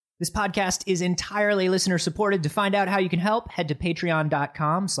This podcast is entirely listener supported. To find out how you can help, head to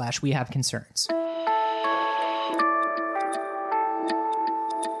patreon.com/wehaveconcerns. I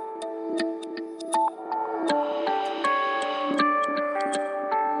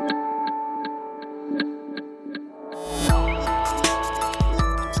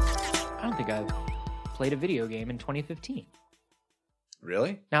don't think I've played a video game in 2015.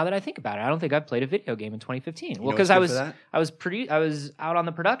 Really? Now that I think about it, I don't think I've played a video game in 2015. You Well, know because what's I good for was I was out on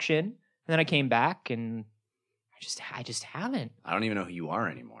the production, and then I came back, and I just haven't. I don't even know who you are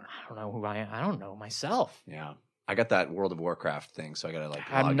anymore. I don't know who I am. I don't know myself. Yeah. I got that World of Warcraft thing, so I gotta log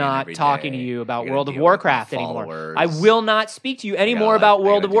I'm in not every talking day. to you about I gotta World of deal with my Warcraft anymore. followers. I will not speak to you anymore I gotta, about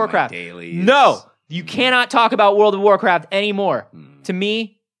World of do my Warcraft. dailies. No, you cannot talk about World of Warcraft anymore to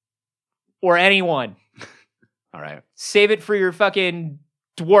me or anyone. All right. Save it for your fucking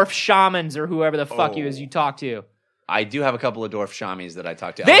dwarf shamans or whoever the fuck you talk to. I do have a couple of dwarf shamies that I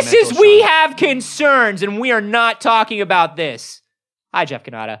talk to. This Elemental is We shaman. Have Concerns, and we are not talking about this. Hi, Jeff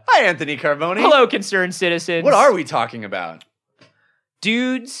Canada. Hi, Anthony Carboni. Hello, concerned citizens. What are we talking about?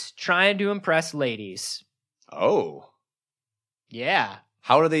 Dudes trying to impress ladies. Oh. Yeah.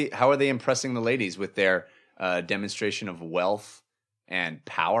 How are they impressing the ladies with their demonstration of wealth and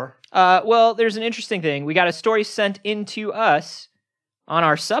power? Well, there's an interesting thing. We got a story sent into us on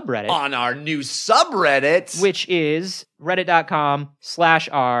our subreddit. On our new subreddit. Which is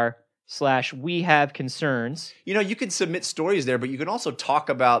reddit.com/r/wehaveconcerns. You know, you can submit stories there, but you can also talk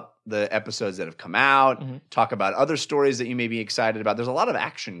about the episodes that have come out, talk about other stories that you may be excited about. There's a lot of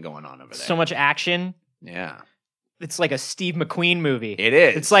action going on over there. So much action. Yeah. It's like a Steve McQueen movie. It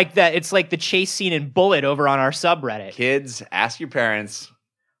is. It's like the chase scene in Bullet over on our subreddit. Kids, ask your parents.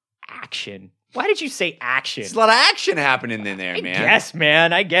 Action. Why did you say action? There's a lot of action happening in there,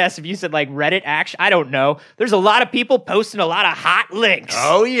 man. I guess if you said like Reddit action, I don't know. There's a lot of people posting a lot of hot links.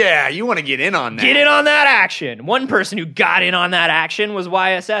 Oh, yeah. You want to get in on that. Get in on that action. One person who got in on that action was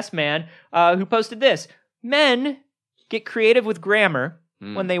YSS Man, who posted this. Men get creative with grammar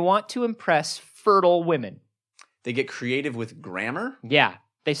when they want to impress fertile women. They get creative with grammar? Yeah.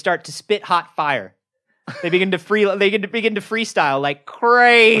 They start to spit hot fire. They begin to freestyle like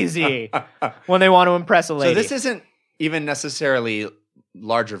crazy when they want to impress a lady. So this isn't even necessarily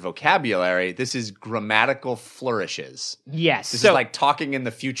larger vocabulary. This is grammatical flourishes. Yes. This is like talking in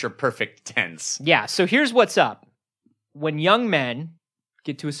the future perfect tense. Yeah. So here's what's up. When young men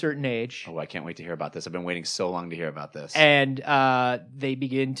get to a certain age. Oh, I can't wait to hear about this. I've been waiting so long to hear about this. And they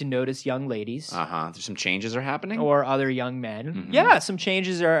begin to notice young ladies. There's some changes are happening? Or other young men. Yeah, some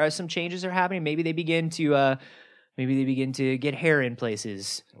changes are happening. Maybe they begin to get hair in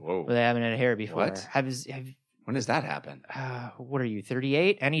places where they haven't had hair before. What? When does that happen? What are you,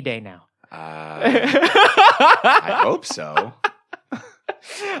 38? Any day now. I hope so.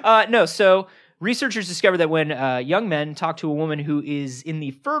 No, so researchers discovered that when young men talk to a woman who is in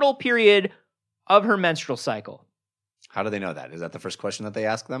the fertile period of her menstrual cycle. How do they know that? Is that the first question that they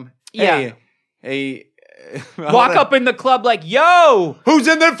ask them? Yeah. Hey, walk up in the club like, yo! Who's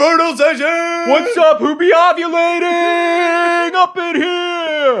in their fertile session? What's up? Who be ovulating up in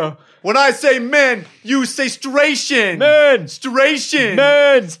here? When I say men, you say stration. Men. Stration.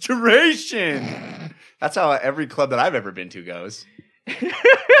 Men. Stration. That's how every club that I've ever been to goes.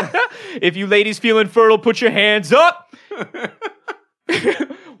 If you ladies feeling fertile, put your hands up.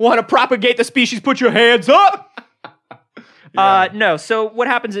 Want to propagate the species, put your hands up. No, so what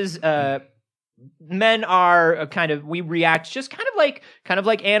happens is men are we react just kind of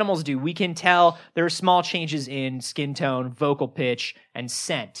like animals do. We can tell there are small changes in skin tone, vocal pitch, and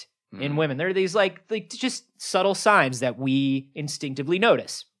scent in women. There are these like just subtle signs that we instinctively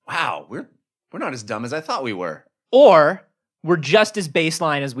notice. Wow, we're not as dumb as I thought we were. Or we're just as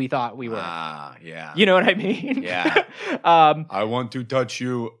baseline as we thought we were. Yeah. You know what I mean? Yeah. I want to touch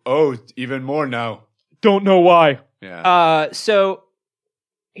you. Oh, even more now. Don't know why. Yeah. So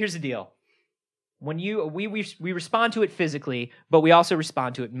here's the deal. When we respond to it physically, but we also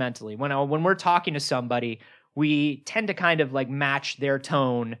respond to it mentally. When we're talking to somebody, we tend to kind of like match their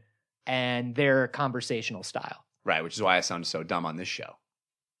tone and their conversational style. Right, which is why I sound so dumb on this show.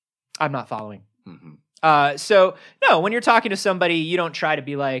 I'm not following. Mm-hmm. So no, when you're talking to somebody, you don't try to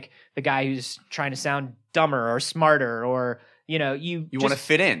be like the guy who's trying to sound dumber or smarter, or you want to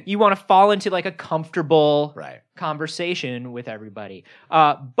fit in. You want to fall into like a comfortable conversation with everybody.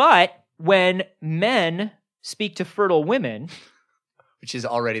 But when men speak to fertile women, which is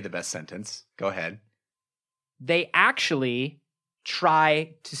already the best sentence. Go ahead. They actually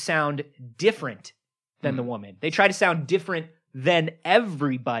try to sound different than the woman. They try to sound different than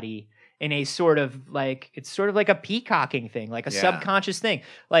everybody in a sort of like, it's sort of like a peacocking thing, like a subconscious thing.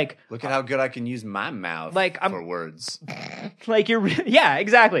 Like, look at how good I can use my mouth for words. Like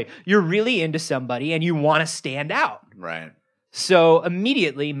exactly. You're really into somebody and you want to stand out. Right. So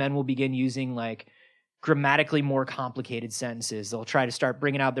immediately men will begin using like grammatically more complicated sentences. They'll try to start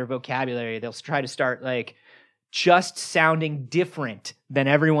bringing out their vocabulary. They'll try to start like just sounding different than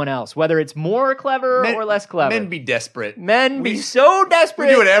everyone else, whether it's more clever or less clever. Men be desperate. Men be so desperate.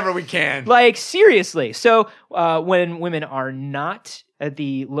 We do whatever we can. Like, seriously. So when women are not at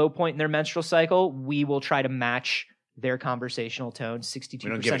the low point in their menstrual cycle, we will try to match their conversational tone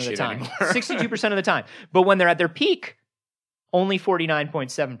 62% of the time. 62% of the time. But when they're at their peak, only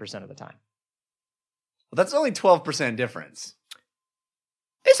 49.7% of the time. Well, that's only 12% difference.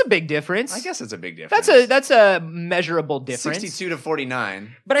 It's a big difference. I guess it's a big difference. That's a measurable difference. 62 to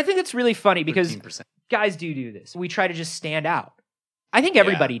 49. But I think it's really funny because 13%. Guys do this. We try to just stand out. I think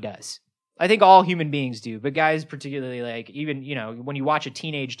everybody does. I think all human beings do, but guys particularly, like, even, you know, when you watch a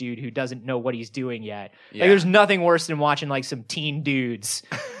teenage dude who doesn't know what he's doing yet, like, there's nothing worse than watching like some teen dudes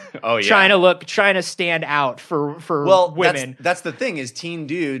trying to stand out for women. That's the thing is teen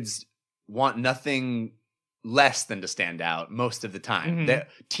dudes want nothing less than to stand out most of the time. Mm-hmm.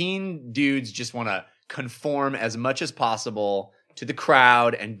 Teen dudes just want to conform as much as possible to the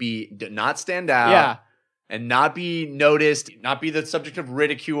crowd and not stand out and not be noticed, not be the subject of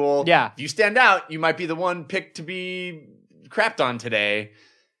ridicule. Yeah. If you stand out, you might be the one picked to be crapped on today.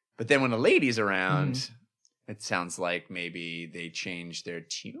 But then when a lady's around, it sounds like maybe they change their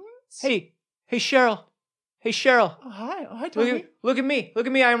tunes. Hey, Cheryl. Hey, Cheryl. Oh, hi, Tony. Look at me.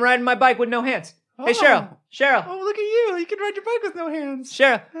 I'm riding my bike with no hands. Hey, Cheryl. Oh, look at you. You can ride your bike with no hands.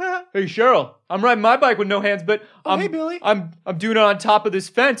 Cheryl. Hey, Cheryl. I'm riding my bike with no hands, but hey, Billy. I'm doing it on top of this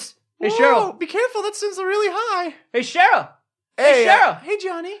fence. Hey, Whoa, Cheryl. Be careful. That seems really high. Hey, Cheryl. Hey, Cheryl. Hey,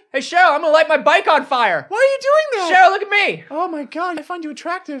 Johnny. Hey, Cheryl. I'm going to light my bike on fire. Why are you doing that? Cheryl, look at me. Oh, my God. I find you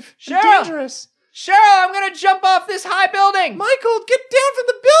attractive. Cheryl. And dangerous. Cheryl, I'm going to jump off this high building. Michael, get down from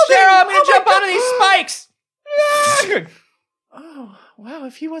the building. Cheryl, I'm going to jump onto these spikes. Oh, wow.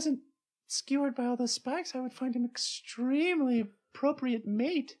 If he wasn't skewered by all those spikes, I would find him extremely appropriate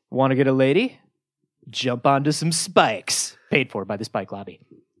mate. Want to get a lady? Jump onto some spikes. Paid for by the Spike Lobby.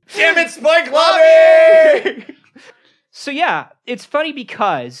 Damn it, Spike Lobby! So yeah, it's funny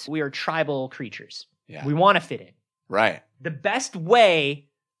because we are tribal creatures. Yeah. We want to fit in. Right. The best way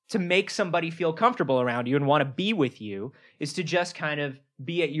to make somebody feel comfortable around you and want to be with you is to just kind of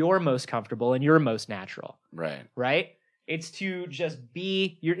be at your most comfortable and your most natural. Right. Right? It's to just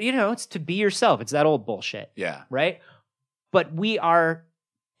be it's to be yourself. It's that old bullshit. Yeah. Right? But we are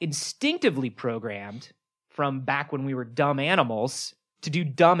instinctively programmed from back when we were dumb animals to do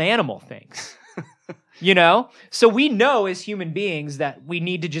dumb animal things. So we know as human beings that we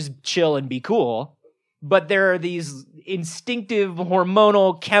need to just chill and be cool. But there are these instinctive,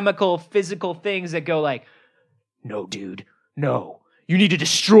 hormonal, chemical, physical things that go like, no, dude, no. You need to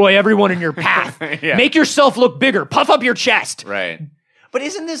destroy everyone in your path. Make yourself look bigger. Puff up your chest. Right. But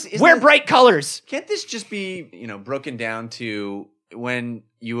wear bright colors. Can't this just be, broken down to when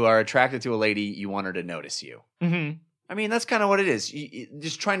you are attracted to a lady, you want her to notice you? Mm-hmm. I mean, that's kind of what it is.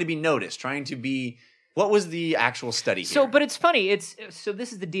 Just trying to be noticed, trying to be... What was the actual study here? But it's funny. So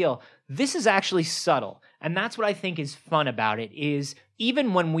this is the deal. This is actually subtle. And that's what I think is fun about it is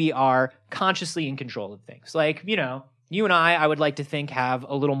even when we are consciously in control of things. Like, you and I would like to think, have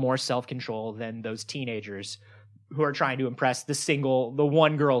a little more self-control than those teenagers who are trying to impress the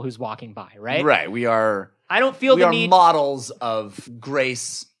one girl who's walking by, right? Right. We are... I don't feel the need... We are models of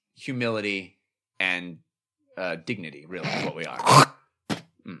grace, humility, and dignity, really, is what we are.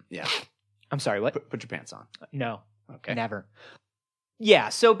 Yeah. I'm sorry, what? Put your pants on. No. Okay. Never. Yeah,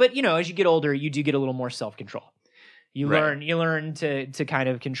 but as you get older, you do get a little more self-control. You learn to kind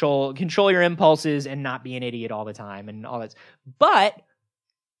of control your impulses and not be an idiot all the time and all that. But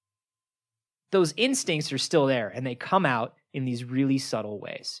those instincts are still there and they come out in these really subtle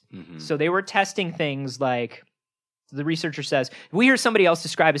ways. Mm-hmm. So they were testing things like, the researcher says, we hear somebody else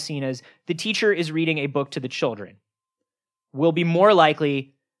describe a scene as the teacher is reading a book to the children. We'll be more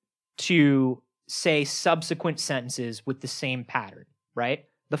likely to say subsequent sentences with the same pattern, right?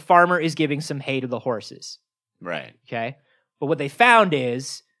 The farmer is giving some hay to the horses. Right. Okay. But what they found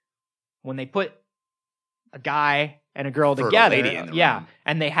is when they put a guy and a girl together,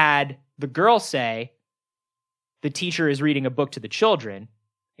 and they had the girl say, the teacher is reading a book to the children,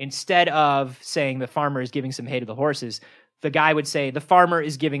 instead of saying the farmer is giving some hay to the horses, the guy would say, the farmer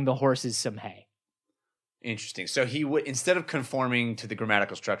is giving the horses some hay. Interesting. So he would, instead of conforming to the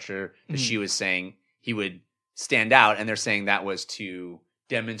grammatical structure that she was saying, he would stand out, and they're saying that was to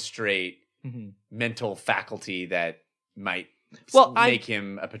demonstrate mental faculty that might make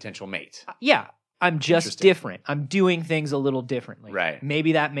him a potential mate. Yeah. I'm just different. I'm doing things a little differently. Right.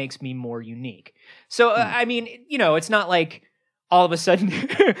 Maybe that makes me more unique. So, I mean, it's not like all of a sudden,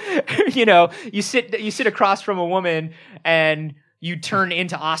 you sit across from a woman and you turn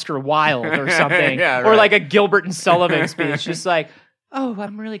into Oscar Wilde or something, or like a Gilbert and Sullivan speech. Just like, oh,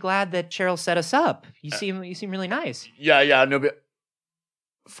 I'm really glad that Cheryl set us up. You seem really nice. Yeah. No, but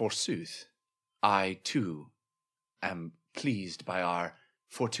forsooth, I too am pleased by our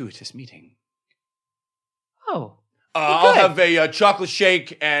fortuitous meeting. Oh, I'll have a chocolate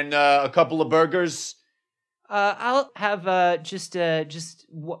shake and a couple of burgers. I'll have just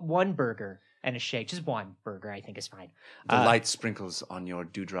one burger and a shake. Just one burger, I think, is fine. The light sprinkles on your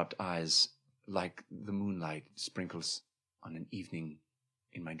dewdropped eyes like the moonlight sprinkles on an evening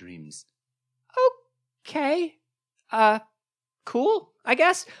in my dreams. Okay. Cool, I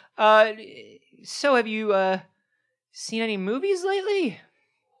guess. So have you seen any movies lately?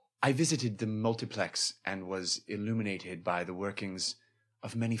 I visited the multiplex and was illuminated by the workings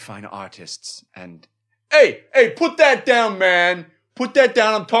of many fine artists and... Hey, put that down, man. Put that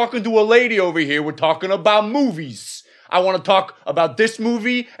down. I'm talking to a lady over here. We're talking about movies. I want to talk about this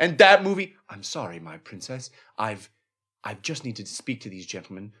movie and that movie. I'm sorry, my princess. I've just needed to speak to these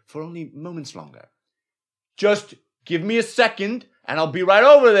gentlemen for only moments longer. Just give me a second and I'll be right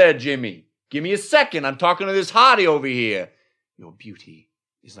over there, Jimmy. Give me a second. I'm talking to this hottie over here. Your beauty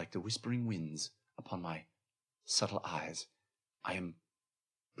is like the whispering winds upon my subtle eyes. I am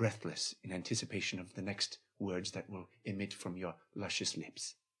breathless in anticipation of the next words that will emit from your luscious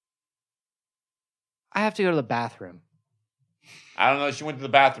lips. I have to go to the bathroom. I don't know. She went to the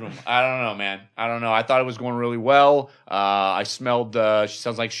bathroom. I don't know, man. I don't know. I thought it was going really well. I smelled, she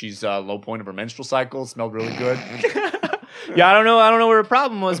sounds like she's low point of her menstrual cycle. Smelled really good. Yeah, I don't know where her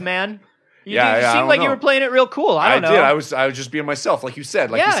problem was, man. You seemed like you were playing it real cool. I don't know. I did. I was just being myself, like you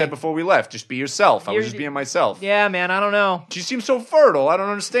said. Like you said before we left, just be yourself. I was just being myself. Yeah, man, I don't know. She seems so fertile. I don't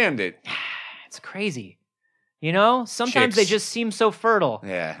understand it. It's crazy. Sometimes they just seem so fertile.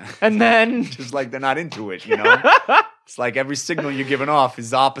 Yeah. And then... just like they're not into it, It's like every signal you're giving off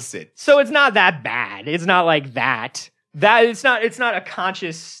is opposite. So it's not that bad. It's not like that. It's not a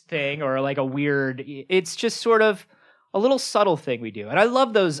conscious thing or like a weird... It's just sort of a little subtle thing we do. And I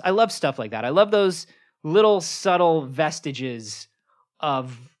love those. I love stuff like that. I love those little subtle vestiges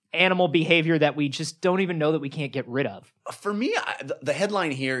of animal behavior that we just don't even know that we can't get rid of. For me, the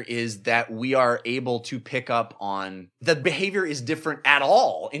headline here is that we are able to pick up on the behavior is different at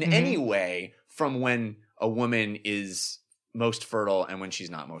all in any way from when a woman is most fertile and when she's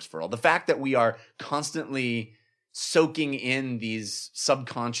not most fertile. The fact that we are constantly soaking in these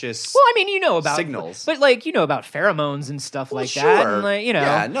subconscious about signals. But about pheromones and stuff like sure. that. And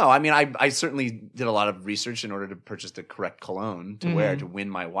Yeah, no, I mean, I certainly did a lot of research in order to purchase the correct cologne to wear to win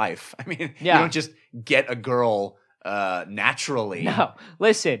my wife. I mean, you don't just get a girl naturally. No,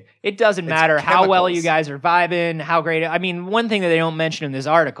 listen, it doesn't matter how well you guys are vibing, how great. I mean, one thing that they don't mention in this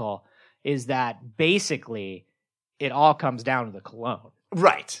article is that basically it all comes down to the cologne.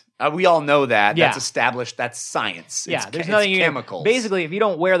 Right. We all know that. Yeah. That's established. That's science. There's nothing chemicals. Basically, if you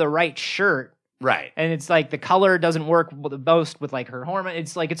don't wear the right shirt, right, and it's like the color doesn't work the most with like her hormone,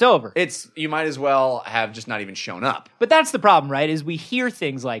 it's like it's over. You might as well have just not even shown up. But that's the problem, right? Is we hear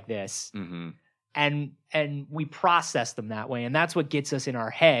things like this, and we process them that way, and that's what gets us in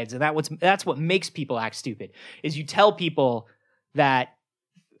our heads, and that's what makes people act stupid. Is you tell people that.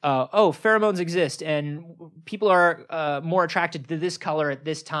 Pheromones exist and people are more attracted to this color at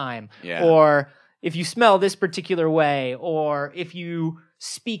this time. Yeah. Or if you smell this particular way, or if you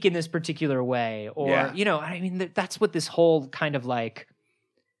speak in this particular way, or, that's what this whole kind of like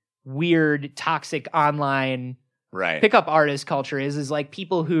weird, toxic online pickup artist culture is like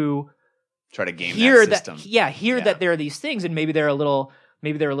people who try to game that system. That there are these things and maybe they're a little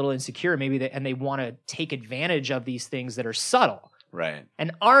insecure, and they want to take advantage of these things that are subtle. Right.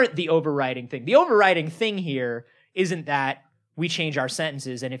 And aren't the overriding thing. The overriding thing here isn't that we change our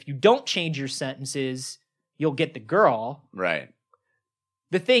sentences, and if you don't change your sentences, you'll get the girl. Right.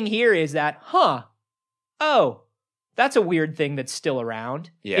 The thing here is that, that's a weird thing that's still around.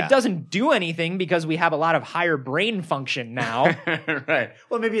 Yeah. It doesn't do anything because we have a lot of higher brain function now. Right.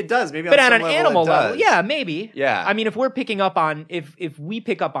 Well, maybe it does. Maybe but on an animal level, yeah, maybe. Yeah. I mean, if we're picking up on, if we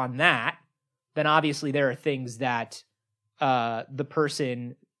pick up on that, then obviously there are things that the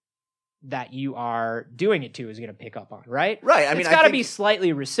person that you are doing it to is going to pick up on, right? Right. I mean, it's got to be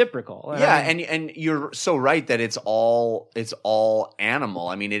slightly reciprocal. Yeah, and you're so right that it's all animal.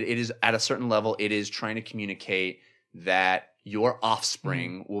 I mean, it is at a certain level. It is trying to communicate that your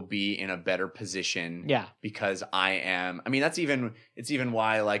offspring will be in a better position because it's even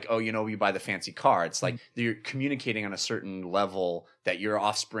why like, oh, you buy the fancy car. It's like you're communicating on a certain level that your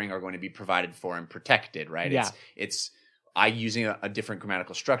offspring are going to be provided for and protected, right? Yeah. It's using a different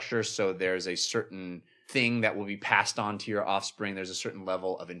grammatical structure. So there's a certain thing that will be passed on to your offspring. There's a certain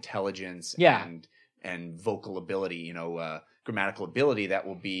level of intelligence and vocal ability, grammatical ability that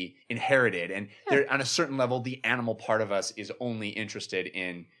will be inherited. And there, on a certain level, the animal part of us is only interested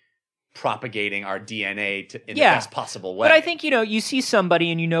in propagating our DNA in the best possible way. But I think, you see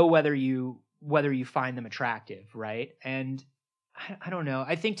somebody and whether you find them attractive, right? And I don't know.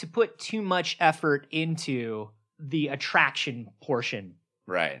 I think to put too much effort into the attraction portion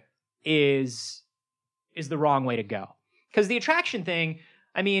is the wrong way to go. Because the attraction thing,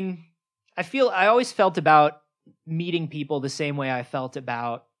 I always felt about meeting people the same way I felt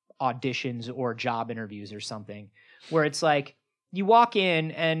about auditions or job interviews or something, where it's like you walk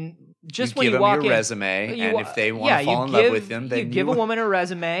in and just when you walk in, give them your resume, and if they want to fall in love with them, then you give a woman a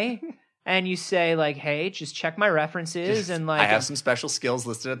resume and you say like, "Hey, just check my references," and like I have some special skills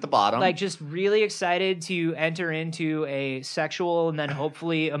listed at the bottom. Like just really excited to enter into a sexual and then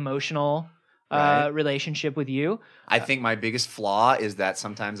hopefully emotional relationship with you. I think my biggest flaw is that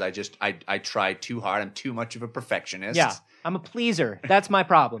sometimes I try too hard. I'm too much of a perfectionist. Yeah, I'm a pleaser. That's my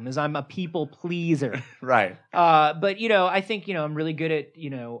problem. Is I'm a people pleaser. Right. But I think I'm really good at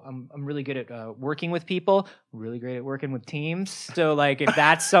I'm really good at working with people. Really great at working with teams. So like if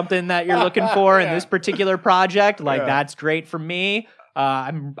that's something that you're looking for in this particular project, like that's great for me.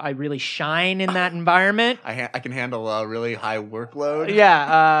 I really shine in that environment. I can handle a really high workload.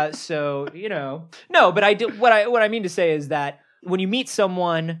 Yeah. So no, but I do. What I mean to say is that when you meet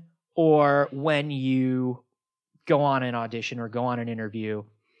someone or when you go on an audition or go on an interview,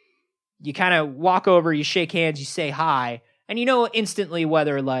 you kind of walk over, you shake hands, you say hi, and instantly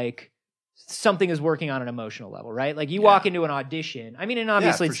whether like something is working on an emotional level, right? Like you walk into an audition. And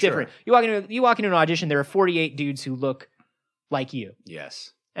obviously it's different. You walk into an audition. There are 48 dudes who look like you.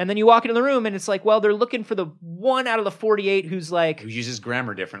 Yes. And then you walk into the room and it's like, well, they're looking for the one out of the 48 who uses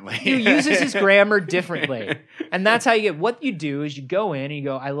grammar differently. Who uses his grammar differently. And that's how what you do is you go in and you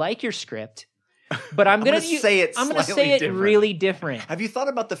go, I like your script, but I'm going to say it really different. Have you thought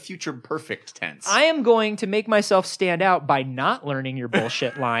about the future perfect tense? I am going to make myself stand out by not learning your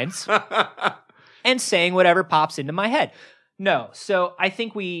bullshit lines and saying whatever pops into my head. No. So I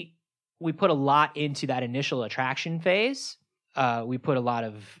think we put a lot into that initial attraction phase. We put a lot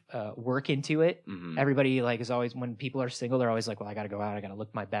of work into it. Mm-hmm. Everybody is always, when people are single, they're always like, well, I got to go out. I got to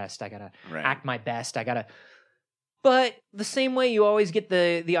look my best. I got to act my best. But the same way you always get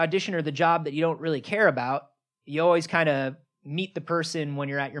the audition or the job that you don't really care about, you always kind of meet the person when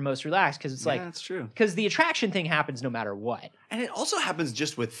you're at your most relaxed. Because it's that's true. Because the attraction thing happens no matter what. And it also happens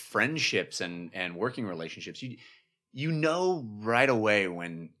just with friendships and working relationships. You know right away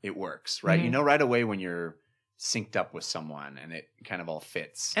when it works, right? Mm-hmm. You know right away when you're synced up with someone and it kind of all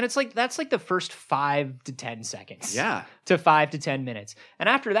fits. And it's like that's like the first 5 to 10 seconds. Yeah. To 5 to 10 minutes. And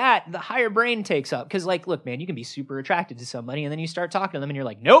after that, the higher brain takes up. Because look, man, you can be super attracted to somebody and then you start talking to them and you're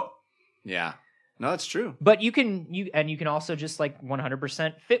like, nope. Yeah. No, that's true. But you can also just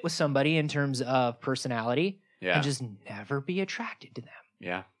 100% fit with somebody in terms of personality and just never be attracted to them.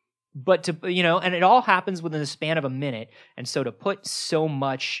 Yeah. But and it all happens within the span of a minute. And so to put so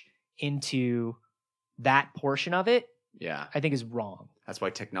much into that portion of it, I think is wrong. That's why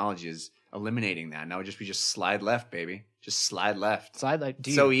technology is eliminating that. Now we just slide left, baby. Just slide left. Slide left.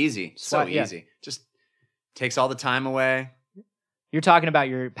 So easy. So easy. Just takes all the time away. You're talking about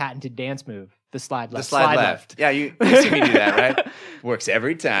your patented dance move, the slide left. The slide left. Yeah, you see me do that, right? Works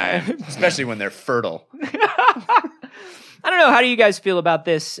every time, especially when they're fertile. I don't know. How do you guys feel about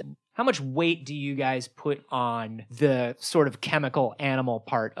this? How much weight do you guys put on the sort of chemical animal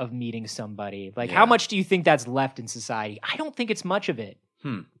part of meeting somebody? How much do you think that's left in society? I don't think it's much of it.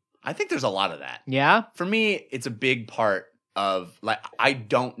 I think there's a lot of that. Yeah? For me, it's a big part of, I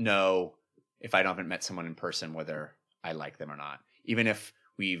don't know if I haven't met someone in person whether I like them or not. Even if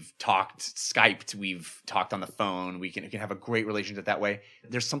we've Skyped, we've talked on the phone, we can have a great relationship that way.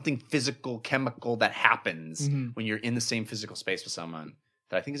 There's something physical, chemical that happens when you're in the same physical space with someone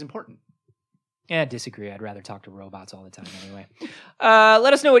that I think is important. Yeah, I disagree. I'd rather talk to robots all the time anyway.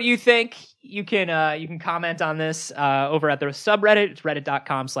 Let us know what you think. You can comment on this over at the subreddit. It's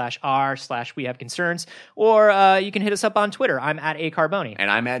reddit.com/r/wehaveconcerns. Or you can hit us up on Twitter. I'm at @acarboni. And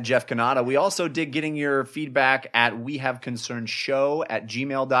I'm at Jeff Canada. We also dig getting your feedback at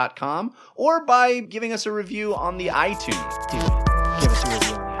wehaveconcernshow@gmail.com or by giving us a review on the iTunes. Dude, give us a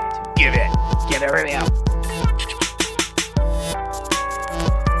review on the iTunes. Give it a review.